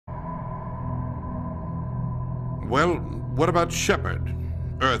Well, what about Shepard?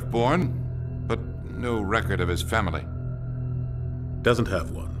 Earthborn, but no record of his family. Doesn't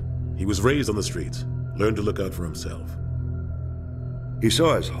have one. He was raised on the streets. Learned to look out for himself. He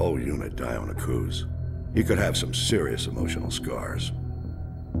saw his whole unit die on a cruise. He could have some serious emotional scars.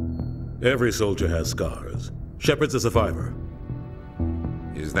 Every soldier has scars. Shepard's a survivor.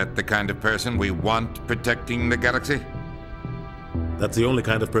 Is that the kind of person we want protecting the galaxy? That's the only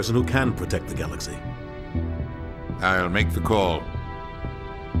kind of person who can protect the galaxy. I'll make the call.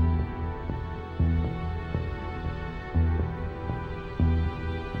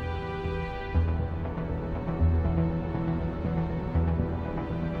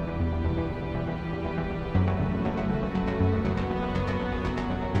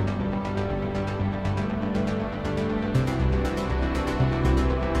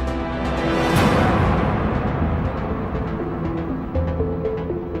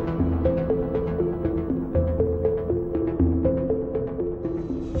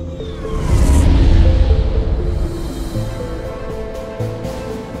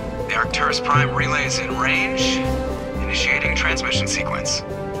 Arcturus Prime relay is in range. Initiating transmission sequence.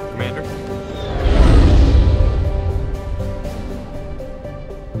 Commander?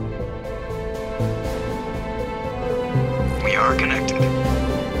 We are connected.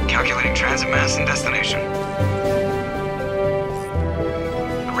 Calculating transit mass and destination.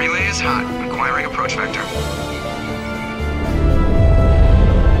 The relay is hot. Acquiring approach vector.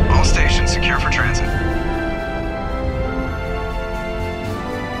 All stations secure for transit.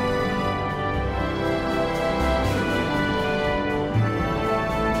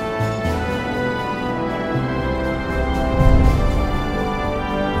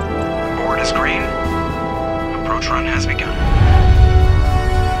 Green. Approach run has begun.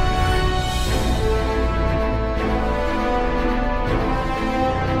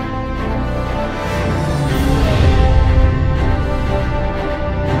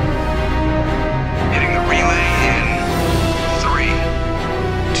 Hitting the relay in 3,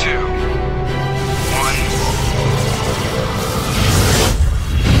 2,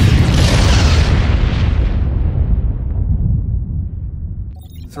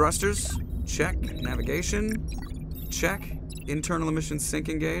 1. Thrusters. Check. Navigation. Check. Internal emission sync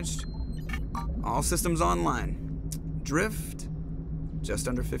engaged. All systems online. Drift. Just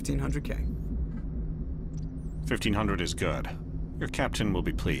under 1500K. 1500 is good. Your captain will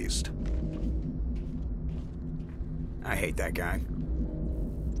be pleased. I hate that guy.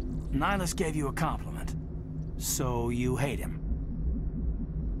 Nihilus gave you a compliment. So you hate him.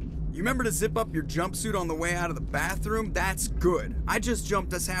 You remember to zip up your jumpsuit on the way out of the bathroom? That's good. I just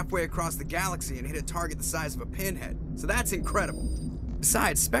jumped us halfway across the galaxy and hit a target the size of a pinhead. So that's incredible.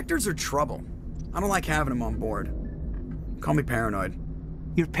 Besides, Spectres are trouble. I don't like having them on board. Call me paranoid.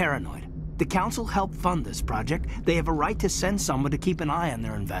 You're paranoid. The Council helped fund this project. They have a right to send someone to keep an eye on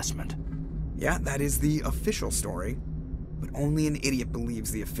their investment. Yeah, that is the official story. But only an idiot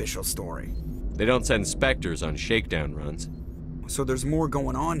believes the official story. They don't send Spectres on shakedown runs. So there's more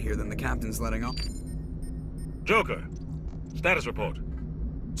going on here than the captain's letting on. Joker, status report.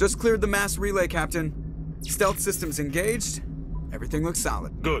 Just cleared the mass relay, Captain. Stealth systems engaged. Everything looks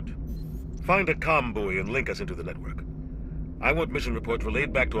solid. Good. Find a comm buoy and link us into the network. I want mission reports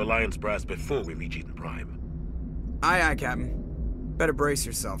relayed back to Alliance Brass before we reach Eden Prime. Aye, aye, Captain. Better brace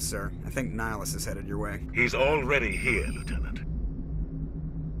yourself, sir. I think Nihilus is headed your way. He's already here, Lieutenant.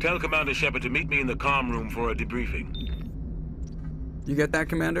 Tell Commander Shepard to meet me in the comm room for a debriefing. You get that,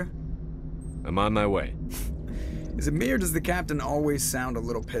 Commander? I'm on my way. Is it me or does the captain always sound a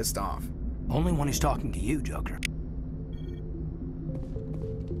little pissed off? Only when he's talking to you, Joker.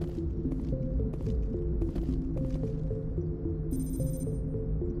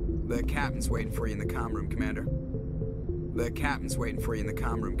 The captain's waiting for you in the comm room, Commander. The captain's waiting for you in the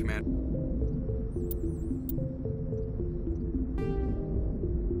comm room, Commander.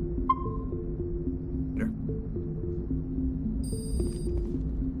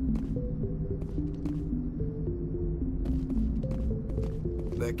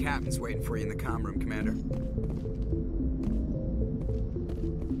 The captain's waiting for you in the comm room, Commander.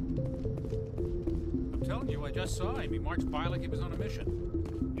 I'm telling you, I just saw him. He marched by like he was on a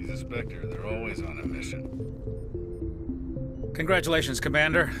mission. He's a Spectre. They're always on a mission. Congratulations,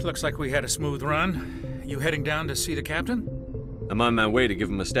 Commander. Looks like we had a smooth run. You heading down to see the captain? I'm on my way to give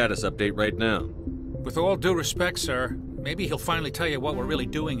him a status update right now. With all due respect, sir, maybe he'll finally tell you what we're really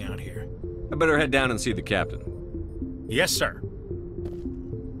doing out here. I better head down and see the captain. Yes, sir.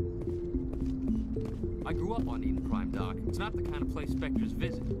 I grew up on Eden Prime, Doc. It's not the kind of place Spectres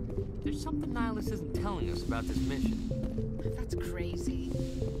visit. There's something Nihilus isn't telling us about this mission. That's crazy.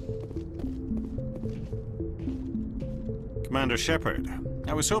 Commander Shepard,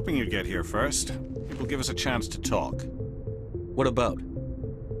 I was hoping you'd get here first. It will give us a chance to talk. What about?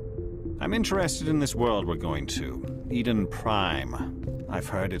 I'm interested in this world we're going to, Eden Prime. I've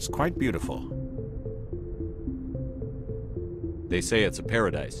heard it's quite beautiful. They say it's a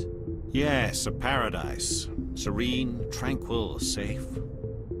paradise. Yes, a paradise. Serene, tranquil, safe.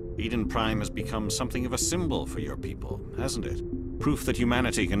 Eden Prime has become something of a symbol for your people, hasn't it? Proof that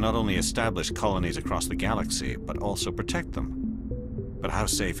humanity can not only establish colonies across the galaxy, but also protect them. But how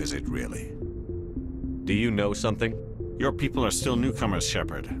safe is it, really? Do you know something? Your people are still newcomers,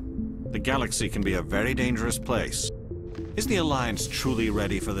 Shepard. The galaxy can be a very dangerous place. Is the Alliance truly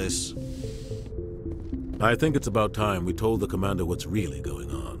ready for this? I think it's about time we told the Commander what's really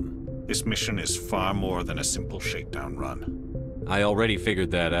going on. This mission is far more than a simple shakedown run. I already figured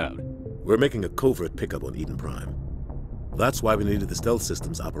that out. We're making a covert pickup on Eden Prime. That's why we needed the stealth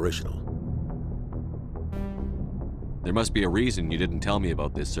systems operational. There must be a reason you didn't tell me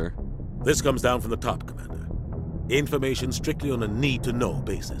about this, sir. This comes down from the top, Commander. Information strictly on a need-to-know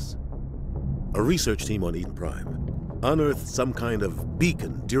basis. A research team on Eden Prime unearthed some kind of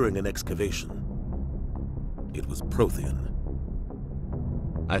beacon during an excavation. It was Prothean.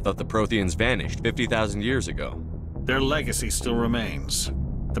 I thought the Protheans vanished 50,000 years ago. Their legacy still remains.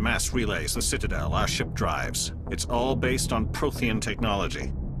 The mass relays, the Citadel, our ship drives. It's all based on Prothean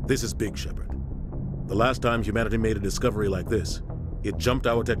technology. This is big, Shepard. The last time humanity made a discovery like this, it jumped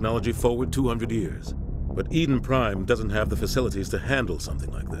our technology forward 200 years. But Eden Prime doesn't have the facilities to handle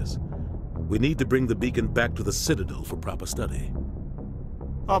something like this. We need to bring the beacon back to the Citadel for proper study.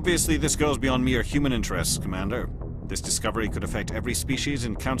 Obviously, this goes beyond mere human interests, Commander. This discovery could affect every species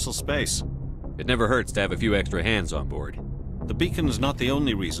in Council space. It never hurts to have a few extra hands on board. The beacon's not the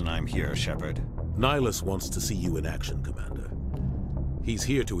only reason I'm here, Shepard. Nihilus wants to see you in action, Commander. He's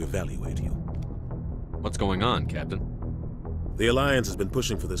here to evaluate you. What's going on, Captain? The Alliance has been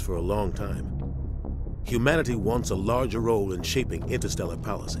pushing for this for a long time. Humanity wants a larger role in shaping interstellar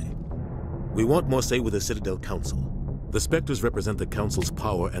policy. We want more say with the Citadel Council. The Spectres represent the Council's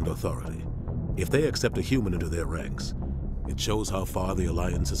power and authority. If they accept a human into their ranks, it shows how far the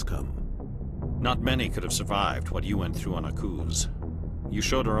Alliance has come. Not many could have survived what you went through on Akuz. You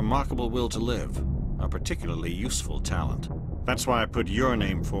showed a remarkable will to live, a particularly useful talent. That's why I put your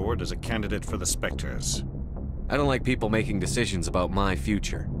name forward as a candidate for the Spectres. I don't like people making decisions about my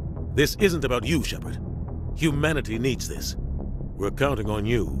future. This isn't about you, Shepard. Humanity needs this. We're counting on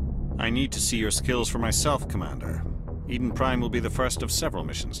you. I need to see your skills for myself, Commander. Eden Prime will be the first of several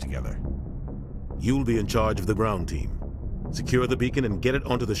missions together. You'll be in charge of the ground team. Secure the beacon and get it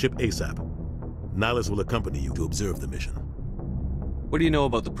onto the ship ASAP. Nihilus will accompany you to observe the mission. What do you know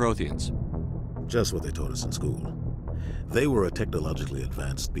about the Protheans? Just what they taught us in school. They were a technologically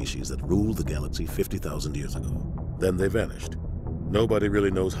advanced species that ruled the galaxy 50,000 years ago. Then they vanished. Nobody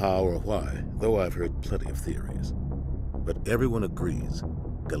really knows how or why, though I've heard plenty of theories. But everyone agrees,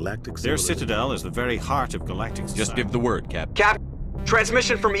 galactic Their Citadel is the very heart of galactic society. Just give the word, Cap.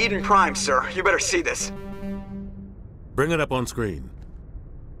 Transmission from Eden Prime, sir. You better see this. Bring it up on screen.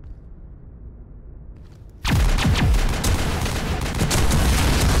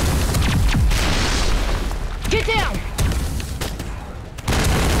 Get down!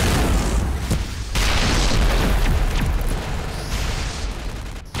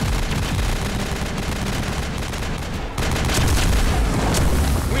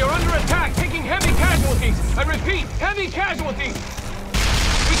 We are under attack, taking heavy casualties. I repeat, heavy casualties.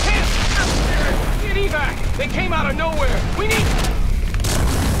 We can't get evac. They came out of nowhere. We need...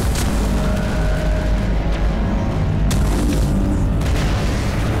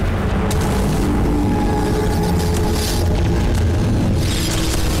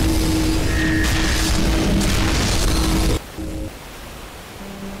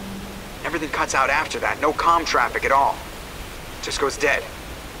 Everything cuts out after that. No comm traffic at all. Just goes dead.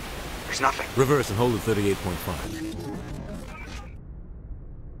 There's nothing. Reverse and hold at 38.5.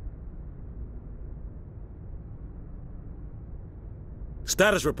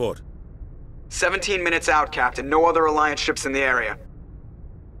 Status report. 17 minutes out, Captain. No other Alliance ships in the area.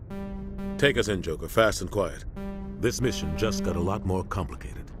 Take us in, Joker. Fast and quiet. This mission just got a lot more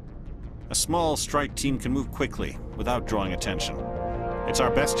complicated. A small strike team can move quickly, without drawing attention. It's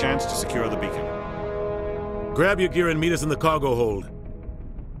our best chance to secure the beacon. Grab your gear and meet us in the cargo hold.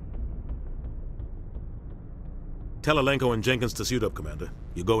 Tell Alenko and Jenkins to suit up, Commander.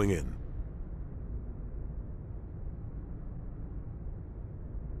 You're going in.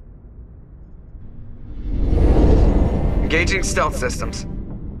 Engaging stealth systems.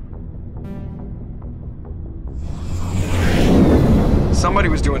 Somebody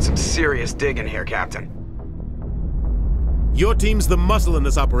was doing some serious digging here, Captain. Your team's the muscle in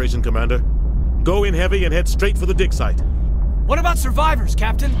this operation, Commander. Go in heavy and head straight for the dig site. What about survivors,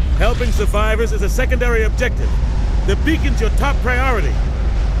 Captain? Helping survivors is a secondary objective. The beacon's your top priority.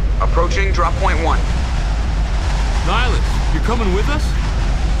 Approaching drop point 1. Nihilus, you're coming with us?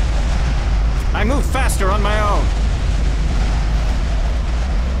 I move faster on my own.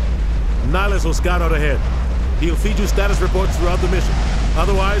 Nihilus will scout out ahead. He'll feed you status reports throughout the mission.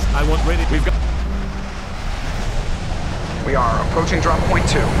 Otherwise, I want ready. We are approaching drop point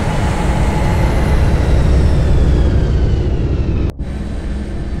 2.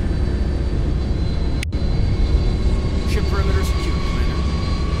 Ship perimeter secure, Commander.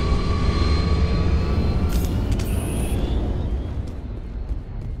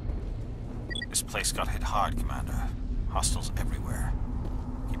 This place got hit hard, Commander. Hostiles everywhere.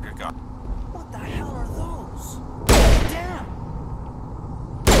 Keep your guard. What the hell are those? Damn!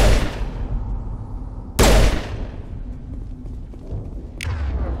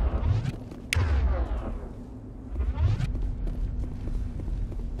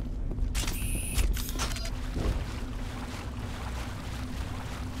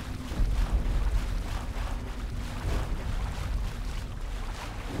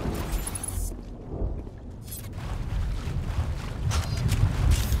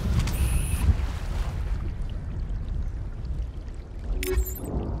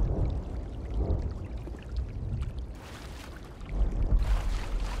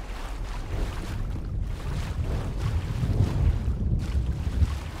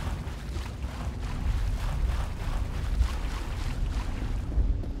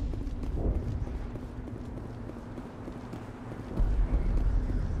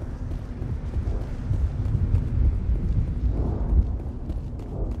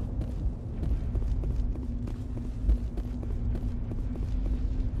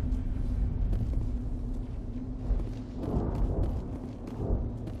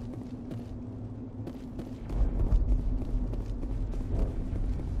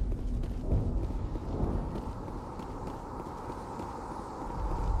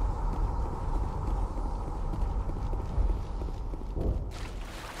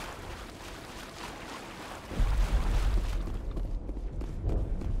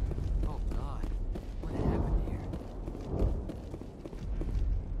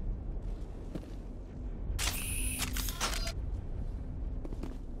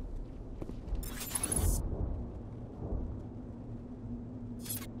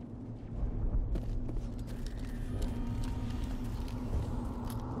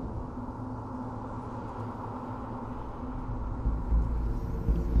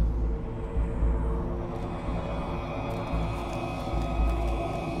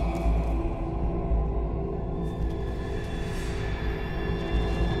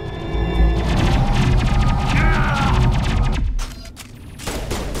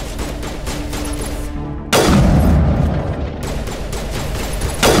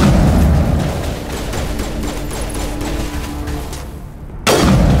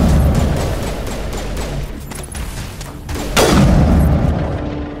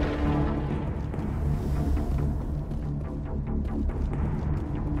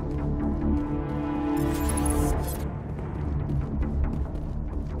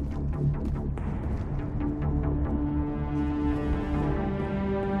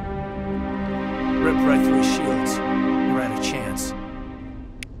 Ripped right through his shields. Never had a chance.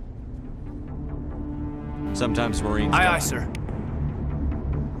 Sometimes Marines Aye, die. aye, sir.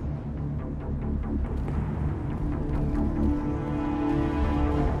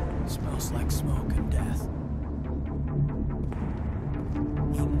 Smells like smoke and death.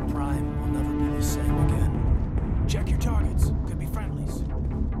 Eden Prime will never be the same again. Check your targets. Could be friendlies.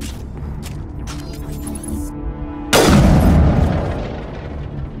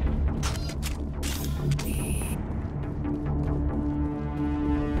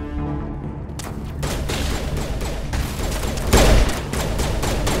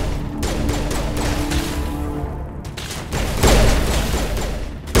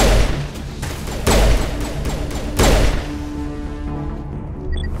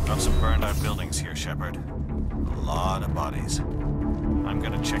 Buildings here, Shepard. A lot of bodies. I'm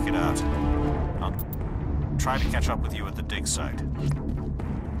gonna check it out. I'll try to catch up with you at the dig site.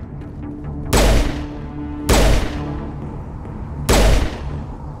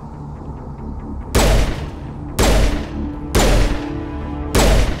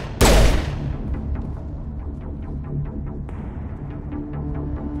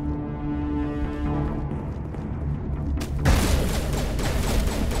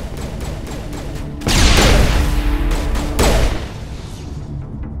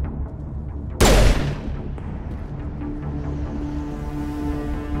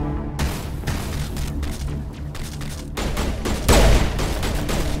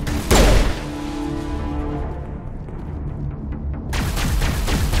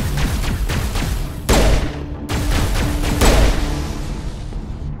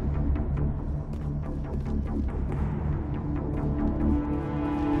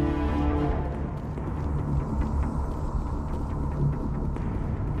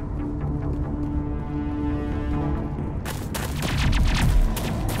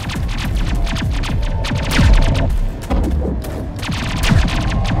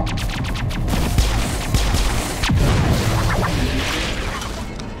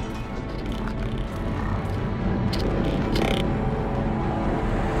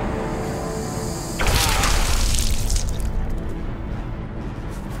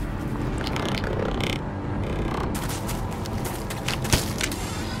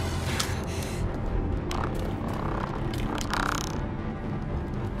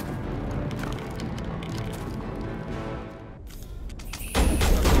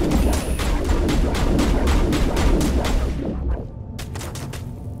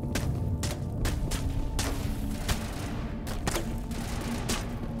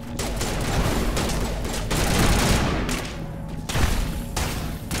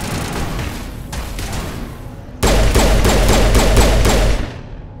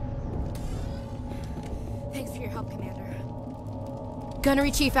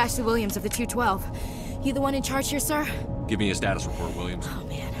 Gunnery Chief Ashley Williams of the 212. You the one in charge here, sir? Give me a status report, Williams. Oh,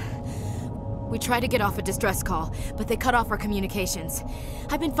 man. We tried to get off a distress call, but they cut off our communications.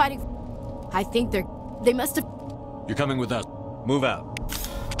 I've been fighting... I think they must have... You're coming with us. Move out.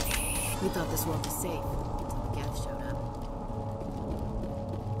 We thought this world was safe until Geth showed up.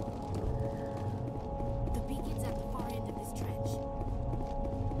 The beacon's at the far end of this trench.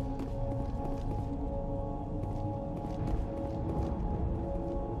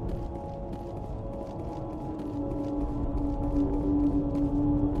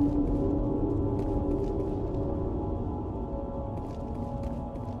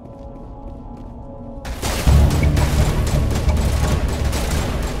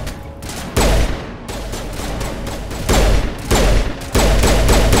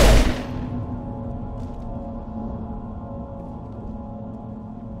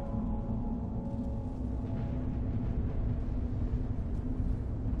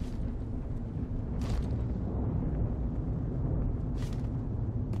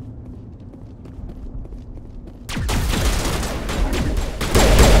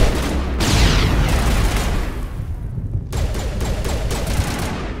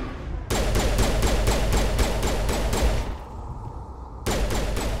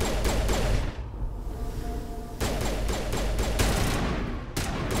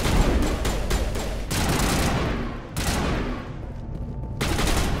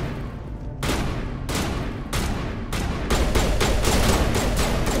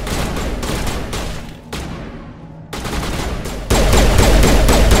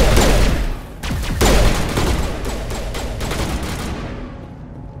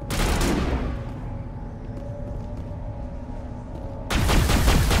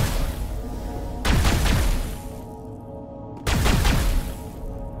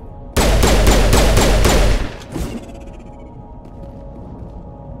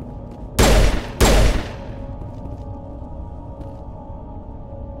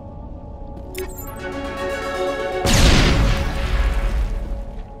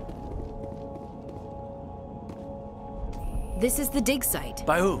 This is the dig site.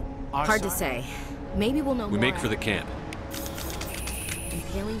 By who? Our Hard to side? say. Maybe we'll know more. We make for the camp.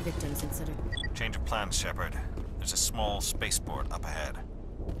 Impaling victims instead of... Change of plans, Shepard. There's a small spaceport up ahead.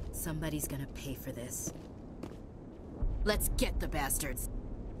 Somebody's gonna pay for this. Let's get the bastards.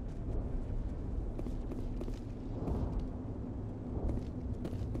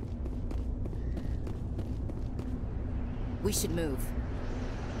 We should move.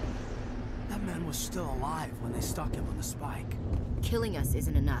 That man was still alive when they stuck him on the spike. Killing us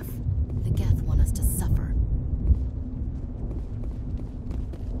isn't enough. The Geth want us to suffer.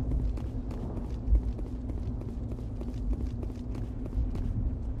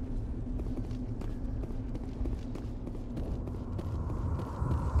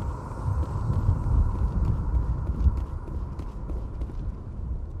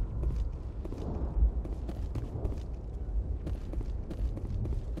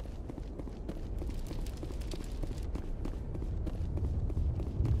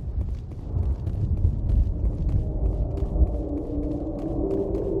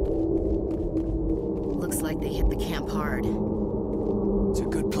 They hit the camp hard. It's a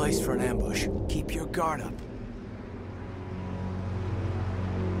good place for an ambush. Keep your guard up.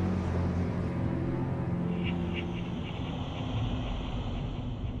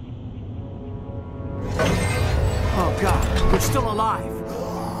 Oh God, we're still alive.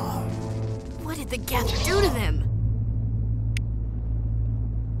 What did the Geth do to them?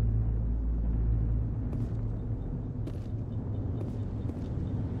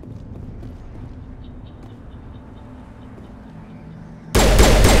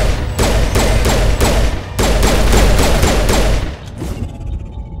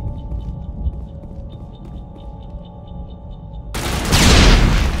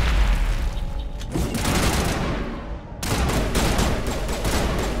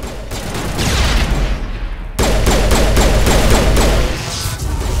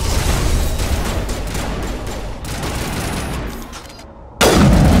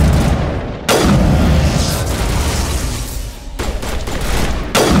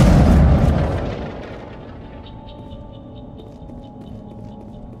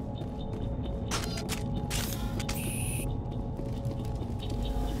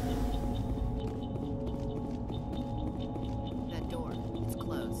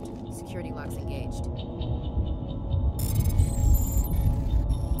 Security locks engaged.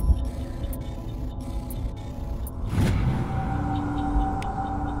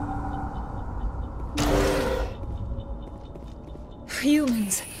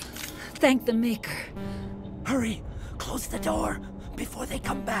 Humans. Thank the Maker. Hurry! Close the door! before they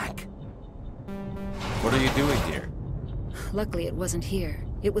come back. What are you doing here? Luckily, it wasn't here.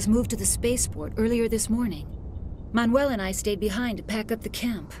 It was moved to the spaceport earlier this morning. Manuel and I stayed behind to pack up the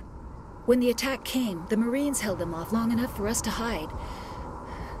camp. When the attack came, the Marines held them off long enough for us to hide.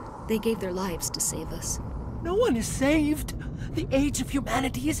 They gave their lives to save us. No one is saved. The age of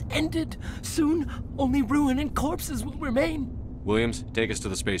humanity is ended. Soon, only ruin and corpses will remain. Williams, take us to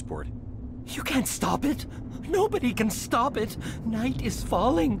the spaceport. You can't stop it. Nobody can stop it. Night is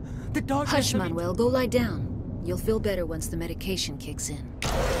falling. The darkness... Hush, Manuel. Go lie down. You'll feel better once the medication kicks in.